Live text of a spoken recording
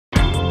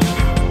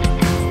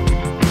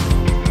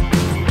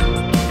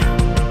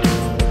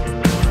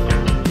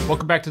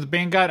Welcome back to the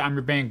Band Guide. I'm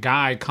your band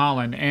guy,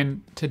 Colin,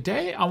 and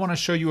today I want to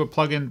show you a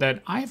plugin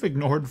that I've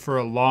ignored for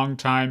a long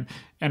time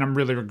and I'm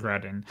really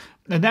regretting.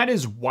 And that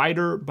is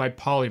Wider by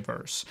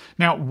Polyverse.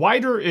 Now,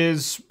 Wider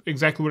is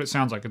exactly what it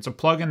sounds like. It's a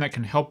plugin that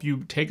can help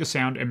you take a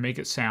sound and make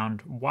it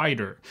sound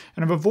wider.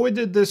 And I've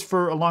avoided this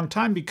for a long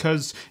time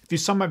because if you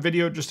saw my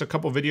video just a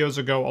couple videos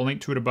ago, I'll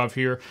link to it above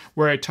here,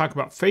 where I talk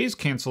about phase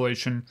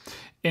cancellation.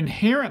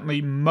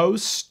 Inherently,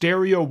 most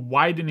stereo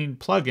widening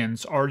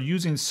plugins are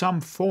using some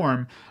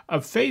form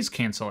of phase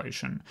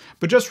cancellation.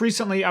 But just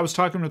recently, I was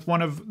talking with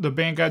one of the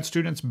Band Guide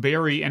students,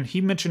 Barry, and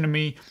he mentioned to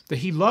me that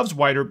he loves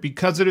Wider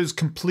because it is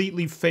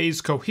completely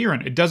phase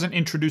coherent. It doesn't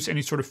introduce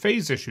any sort of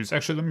phase issues.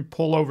 Actually, let me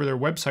pull over their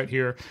website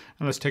here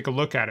and let's take a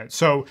look at it.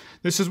 So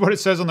this is what it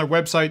says on their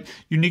website: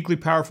 uniquely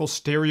powerful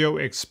stereo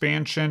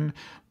expansion,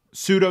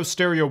 pseudo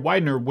stereo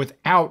widener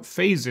without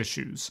phase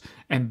issues.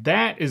 And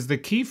that is the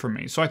key for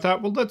me. So I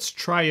thought, well, let's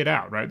try it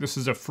out, right? This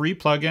is a free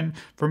plugin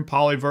from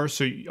Polyverse,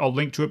 so I'll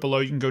link to it below.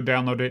 You can go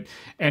download it.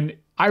 And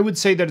I would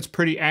say that it's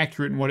pretty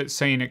accurate in what it's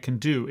saying it can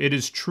do. It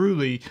is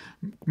truly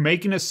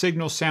making a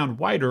signal sound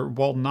wider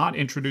while not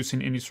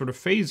introducing any sort of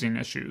phasing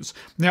issues.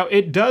 Now,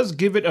 it does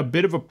give it a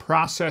bit of a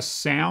processed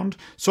sound,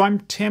 so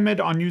I'm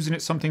timid on using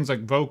it some things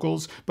like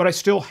vocals, but I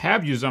still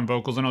have used on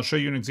vocals, and I'll show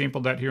you an example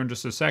of that here in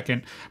just a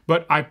second.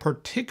 But I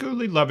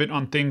particularly love it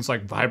on things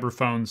like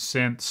vibraphones,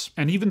 synths,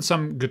 and even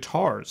some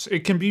guitars.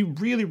 It can be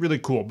really, really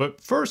cool.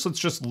 But first, let's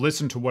just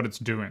listen to what it's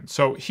doing.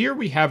 So here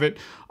we have it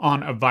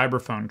on a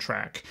vibraphone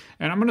track,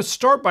 and I'm going to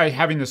start by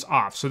having this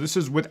off. So this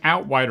is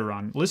without wider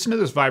on. Listen to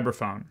this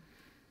vibraphone.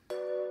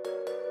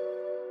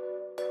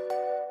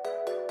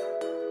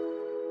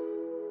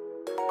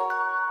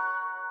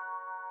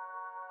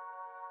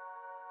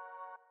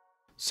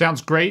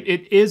 Sounds great.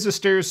 It is a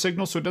stereo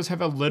signal, so it does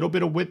have a little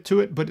bit of width to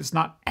it, but it's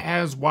not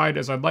as wide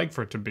as I'd like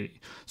for it to be.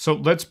 So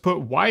let's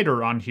put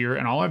wider on here,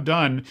 and all I've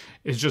done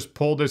is just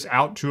pull this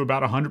out to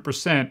about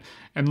 100%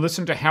 and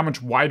listen to how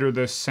much wider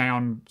this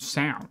sound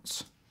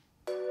sounds.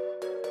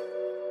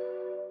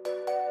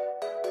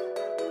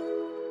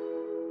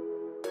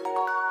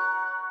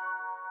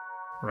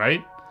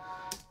 Right?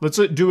 Let's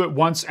do it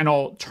once and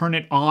I'll turn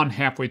it on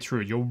halfway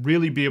through. You'll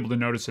really be able to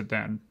notice it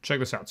then. Check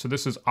this out. So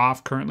this is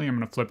off currently. I'm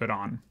going to flip it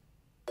on.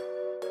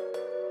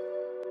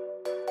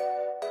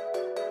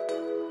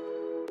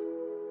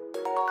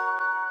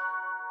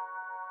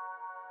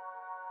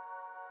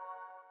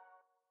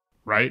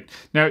 Right?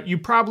 Now, you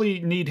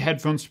probably need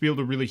headphones to be able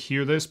to really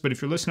hear this, but if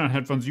you're listening on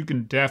headphones, you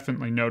can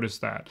definitely notice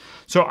that.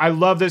 So I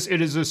love this. It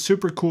is a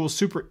super cool,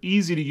 super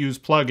easy to use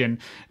plugin.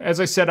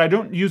 As I said, I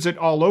don't use it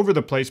all over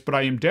the place, but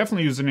I am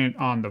definitely using it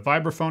on the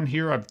vibraphone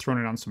here. I've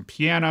thrown it on some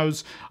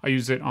pianos. I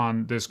use it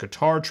on this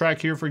guitar track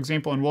here, for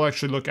example, and we'll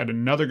actually look at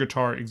another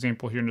guitar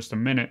example here in just a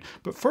minute.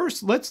 But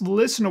first, let's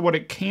listen to what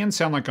it can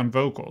sound like on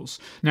vocals.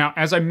 Now,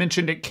 as I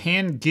mentioned, it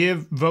can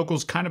give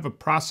vocals kind of a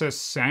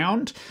processed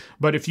sound,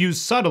 but if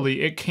used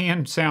subtly, it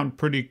can sound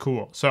pretty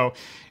cool. So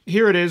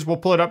here it is. We'll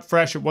pull it up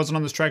fresh. It wasn't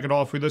on this track at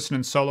all. If we listen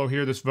in solo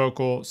here, this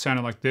vocal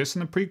sounded like this in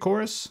the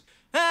pre-chorus.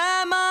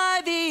 Am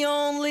I the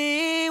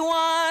only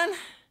one?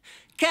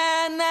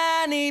 Can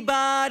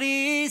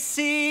anybody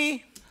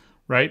see?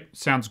 Right?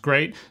 Sounds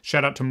great.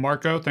 Shout out to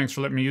Marco. Thanks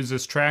for letting me use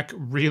this track.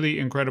 Really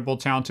incredible,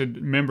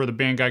 talented member of the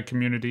Band Guide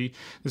community.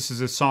 This is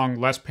his song,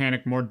 Less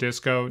Panic, More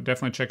Disco.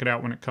 Definitely check it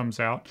out when it comes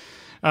out.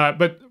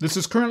 But this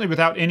is currently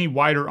without any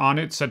wider on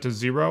it, set to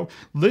 0.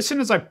 Listen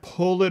as I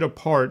pull it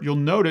apart. You'll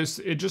notice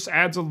it just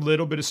adds a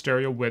little bit of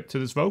stereo width to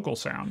this vocal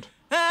sound.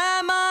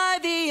 Am I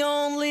the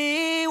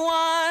only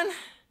one?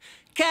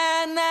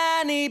 Can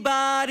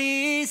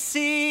anybody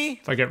see?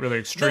 If I get really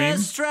extreme. The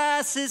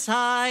stress is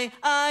high,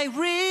 I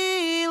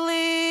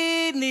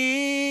really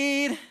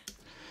need.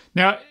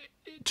 Now,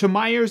 to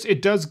my ears,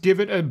 it does give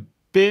it a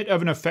bit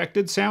of an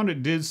affected sound.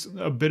 It is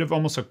a bit of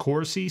almost a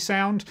chorusy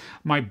sound.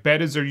 My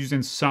bet is they're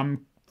using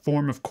some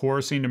form of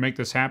chorusing to make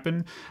this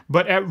happen.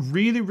 But at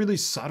really, really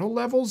subtle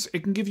levels,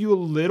 it can give you a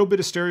little bit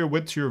of stereo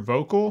width to your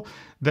vocal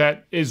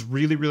that is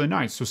really, really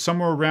nice. So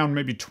somewhere around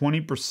maybe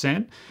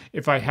 20%,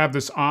 if I have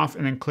this off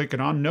and then click it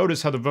on,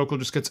 notice how the vocal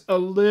just gets a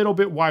little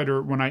bit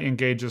wider when I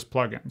engage this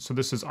plugin. So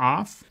this is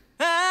off.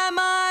 Am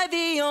I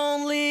the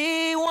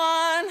only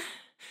one?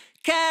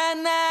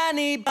 Can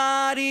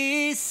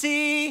anybody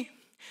see?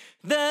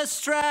 The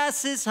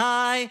stress is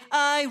high,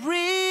 I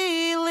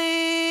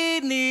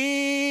really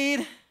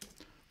need.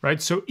 Right,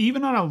 so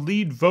even on a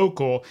lead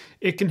vocal,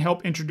 it can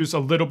help introduce a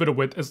little bit of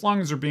width as long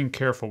as they're being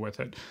careful with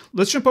it.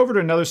 Let's jump over to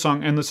another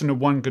song and listen to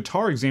one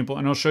guitar example,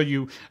 and I'll show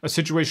you a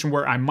situation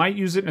where I might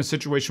use it and a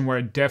situation where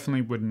I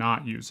definitely would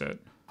not use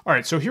it. All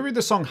right, so here is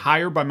the song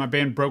Higher by my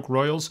band Broke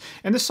Royals,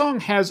 and this song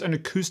has an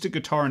acoustic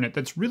guitar in it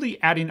that's really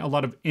adding a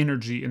lot of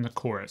energy in the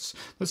chorus.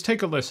 Let's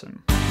take a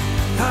listen.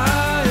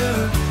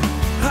 Higher,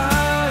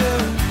 higher,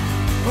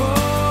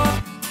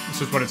 oh.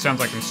 This is what it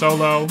sounds like in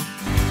solo.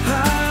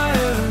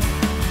 Higher,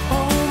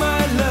 oh my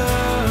love.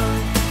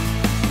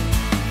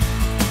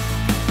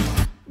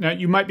 Now,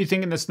 you might be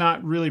thinking that's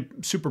not really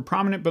super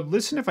prominent, but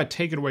listen if I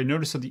take it away.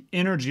 Notice that the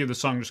energy of the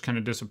song just kind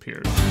of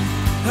disappears.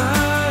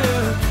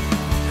 Higher,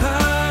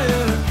 higher.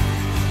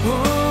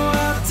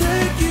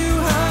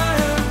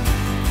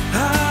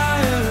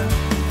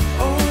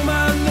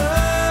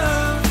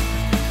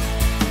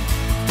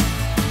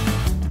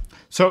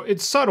 So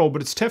it's subtle,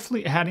 but it's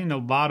definitely adding a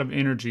lot of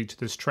energy to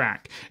this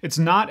track. It's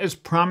not as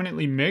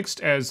prominently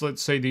mixed as,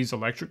 let's say, these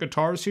electric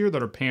guitars here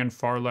that are panned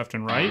far left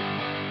and right.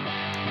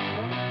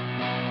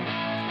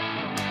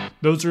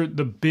 Those are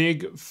the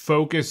big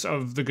focus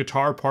of the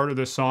guitar part of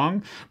this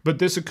song, but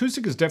this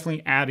acoustic is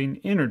definitely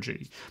adding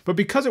energy. But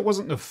because it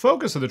wasn't the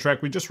focus of the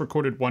track, we just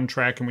recorded one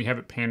track and we have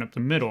it panned up the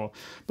middle.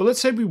 But let's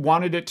say we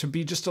wanted it to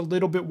be just a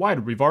little bit wider.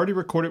 We've already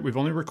recorded, we've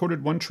only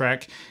recorded one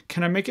track.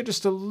 Can I make it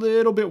just a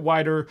little bit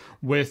wider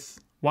with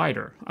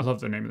wider? I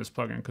love the name of this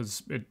plugin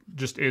because it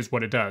just is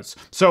what it does.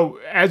 So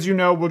as you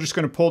know, we're just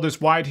going to pull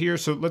this wide here.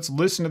 So let's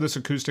listen to this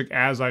acoustic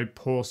as I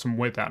pull some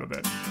width out of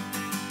it.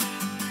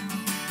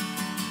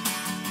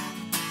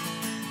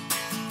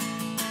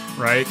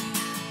 Right?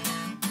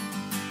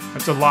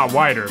 That's a lot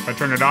wider. If I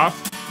turn it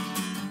off,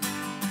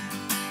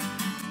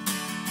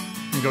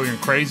 and go even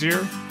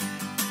crazier.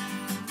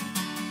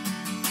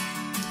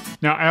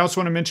 Now, I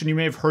also want to mention, you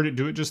may have heard it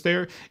do it just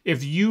there.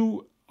 If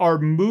you are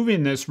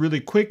moving this really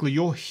quickly,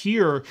 you'll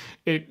hear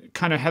it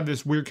kind of have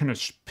this weird kind of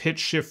pitch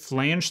shift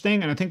flange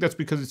thing. And I think that's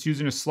because it's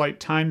using a slight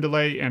time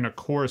delay and a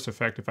chorus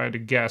effect, if I had to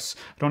guess.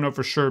 I don't know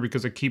for sure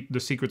because I keep the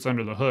secrets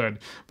under the hood,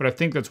 but I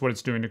think that's what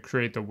it's doing to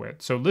create the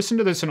width. So listen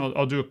to this and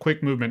I'll do a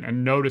quick movement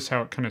and notice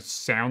how it kind of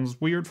sounds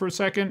weird for a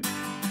second.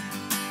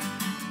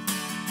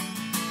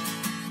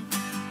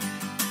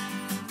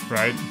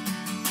 Right?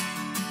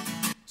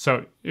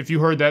 So if you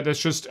heard that,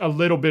 that's just a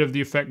little bit of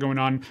the effect going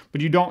on,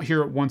 but you don't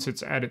hear it once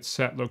it's at its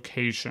set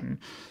location.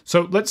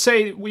 So let's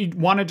say we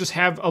want to just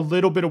have a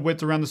little bit of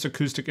width around this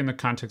acoustic in the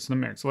context of the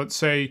mix. Let's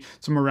say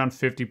somewhere around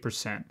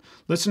 50%.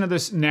 Listen to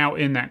this now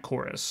in that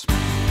chorus.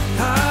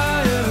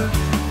 Higher,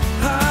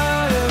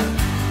 higher,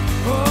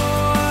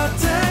 oh, I'll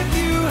take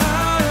you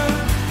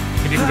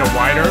higher. Can you even go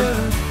wider?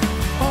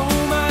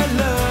 Oh, my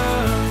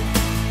love.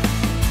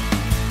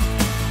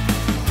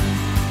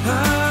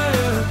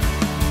 Higher,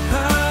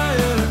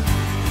 higher,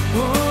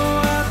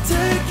 oh, I'll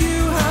take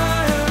you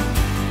higher,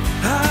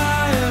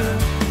 higher,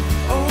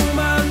 oh,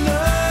 my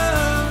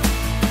love.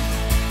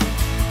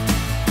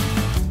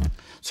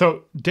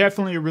 So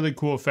definitely a really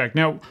cool effect.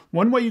 Now,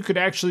 one way you could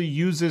actually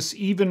use this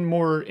even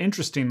more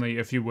interestingly,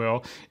 if you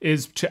will,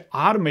 is to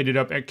automate it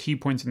up at key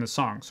points in the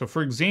song. So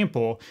for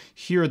example,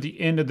 here at the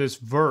end of this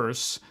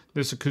verse,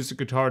 this acoustic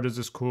guitar does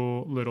this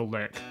cool little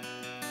lick.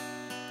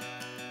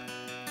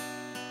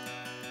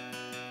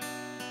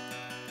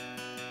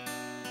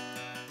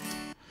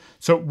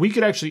 So we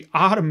could actually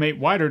automate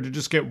wider to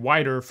just get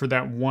wider for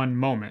that one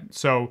moment.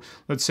 So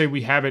let's say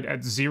we have it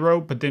at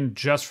 0, but then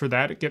just for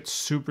that, it gets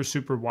super,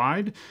 super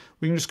wide.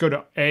 We can just go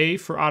to A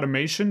for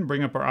automation,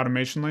 bring up our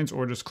automation lanes,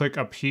 or just click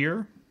up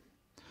here.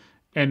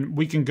 And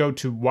we can go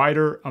to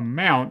wider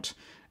amount.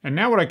 And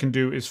now what I can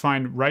do is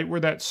find right where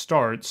that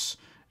starts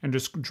and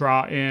just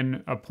draw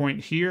in a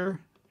point here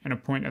and a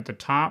point at the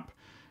top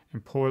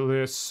and pull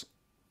this,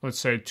 let's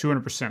say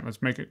 200%.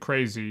 Let's make it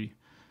crazy.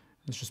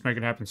 Let's just make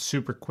it happen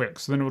super quick.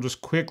 So then we'll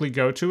just quickly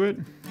go to it.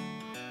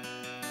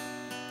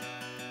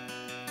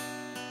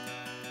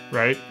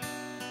 Right?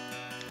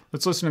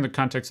 Let's listen in the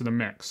context of the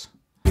mix.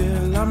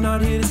 Girl, I'm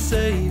not here to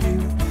save you,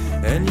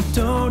 and you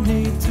don't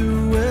need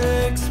to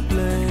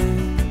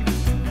explain.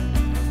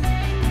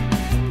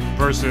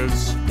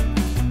 Versus,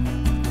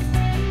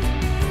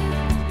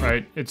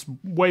 right? It's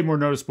way more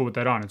noticeable with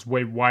that on. It's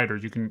way wider.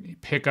 You can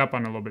pick up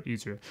on it a little bit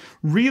easier.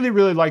 Really,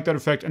 really like that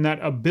effect and that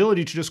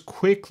ability to just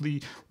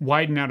quickly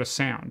widen out a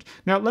sound.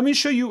 Now, let me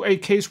show you a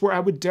case where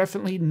I would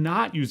definitely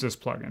not use this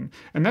plugin,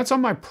 and that's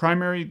on my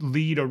primary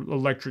lead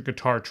electric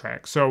guitar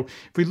track. So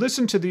if we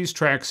listen to these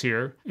tracks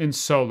here in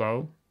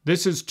solo,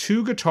 this is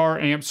 2 guitar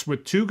amps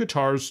with 2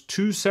 guitars,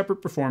 2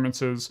 separate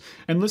performances,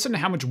 and listen to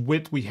how much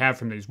width we have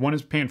from these. One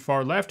is panned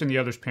far left and the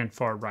other's panned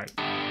far right.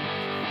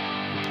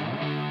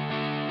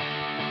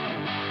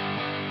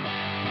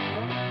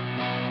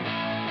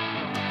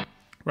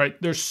 Right?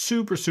 They're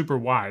super, super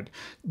wide.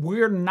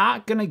 We're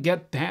not going to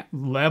get that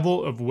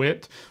level of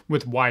width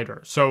with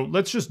wider. So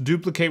let's just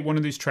duplicate one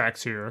of these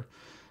tracks here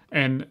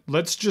and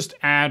let's just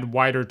add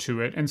wider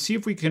to it and see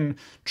if we can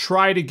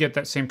try to get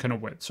that same kind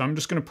of width. So I'm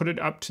just going to put it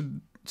up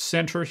to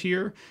center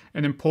here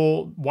and then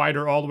pull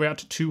wider all the way out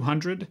to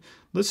 200.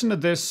 Listen to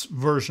this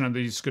version of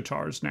these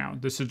guitars now.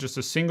 This is just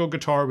a single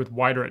guitar with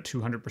wider at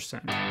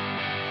 200%.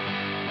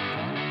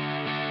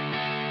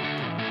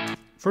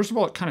 First of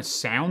all, it kind of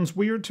sounds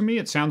weird to me.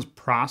 It sounds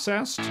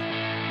processed.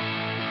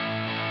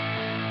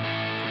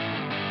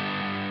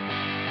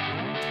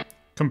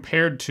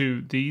 Compared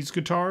to these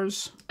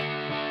guitars.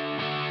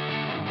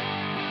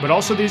 But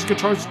also these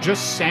guitars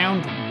just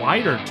sound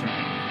wider to me.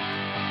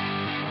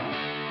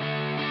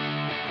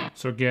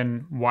 So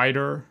again,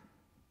 wider.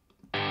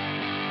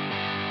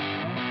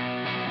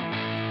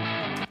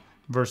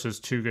 Versus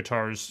 2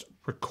 guitars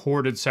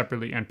recorded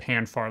separately and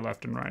panned far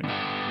left and right.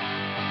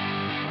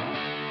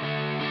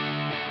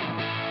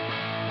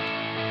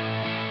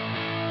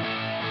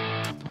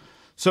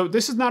 So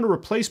this is not a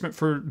replacement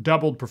for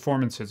doubled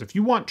performances. If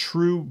you want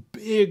true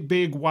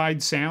big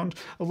wide sound,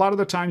 a lot of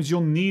the times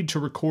you'll need to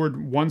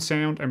record one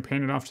sound and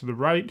pan it off to the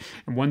right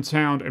and one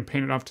sound and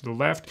pan it off to the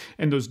left,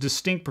 and those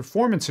distinct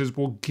performances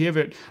will give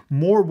it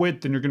more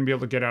width than you're going to be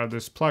able to get out of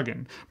this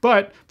plugin.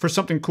 But for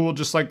something cool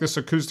just like this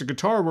acoustic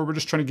guitar where we're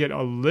just trying to get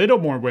a little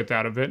more width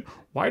out of it,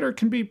 wider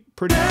can be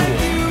pretty cool,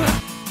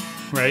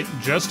 right?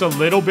 Just a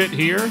little bit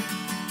here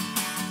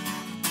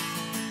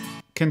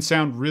can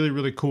sound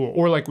really cool.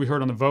 Or like we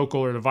heard on the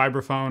vocal or the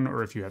vibraphone,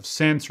 or if you have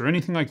synths or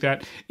anything like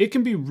that, it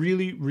can be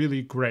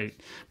really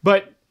great.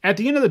 But at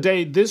the end of the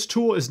day, this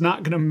tool is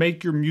not going to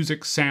make your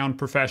music sound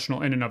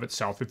professional in and of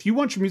itself. If you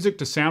want your music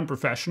to sound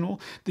professional,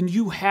 then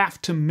you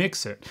have to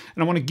mix it.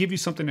 And I want to give you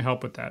something to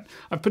help with that.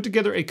 I've put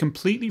together a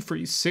completely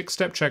free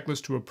 6-step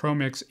checklist to a pro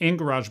mix in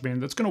GarageBand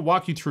that's going to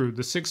walk you through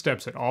the 6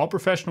 steps that all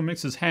professional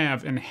mixes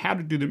have and how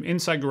to do them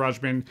inside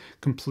GarageBand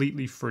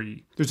completely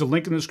free. There's a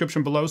link in the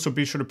description below, so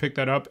be sure to pick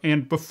that up.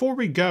 And before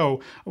we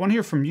go, I want to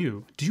hear from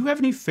you. Do you have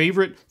any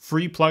favorite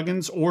free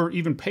plugins or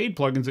even paid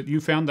plugins that you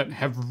found that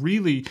have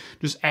really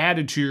just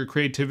added to your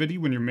creativity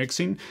when you're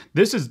mixing?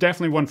 This is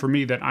definitely one for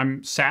me that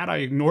I'm sad I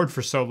ignored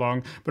for so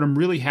long, but I'm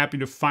really happy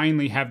to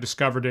finally have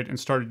discovered it and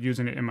started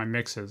using it in my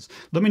mixes.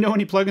 Let me know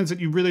any plugins that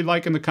you really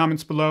like in the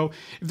comments below.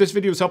 If this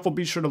video is helpful,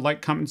 be sure to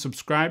like, comment, and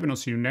subscribe, and I'll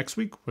see you next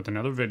week with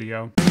another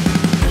video.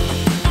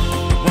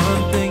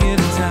 One thing at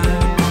a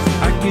time,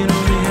 I can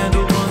only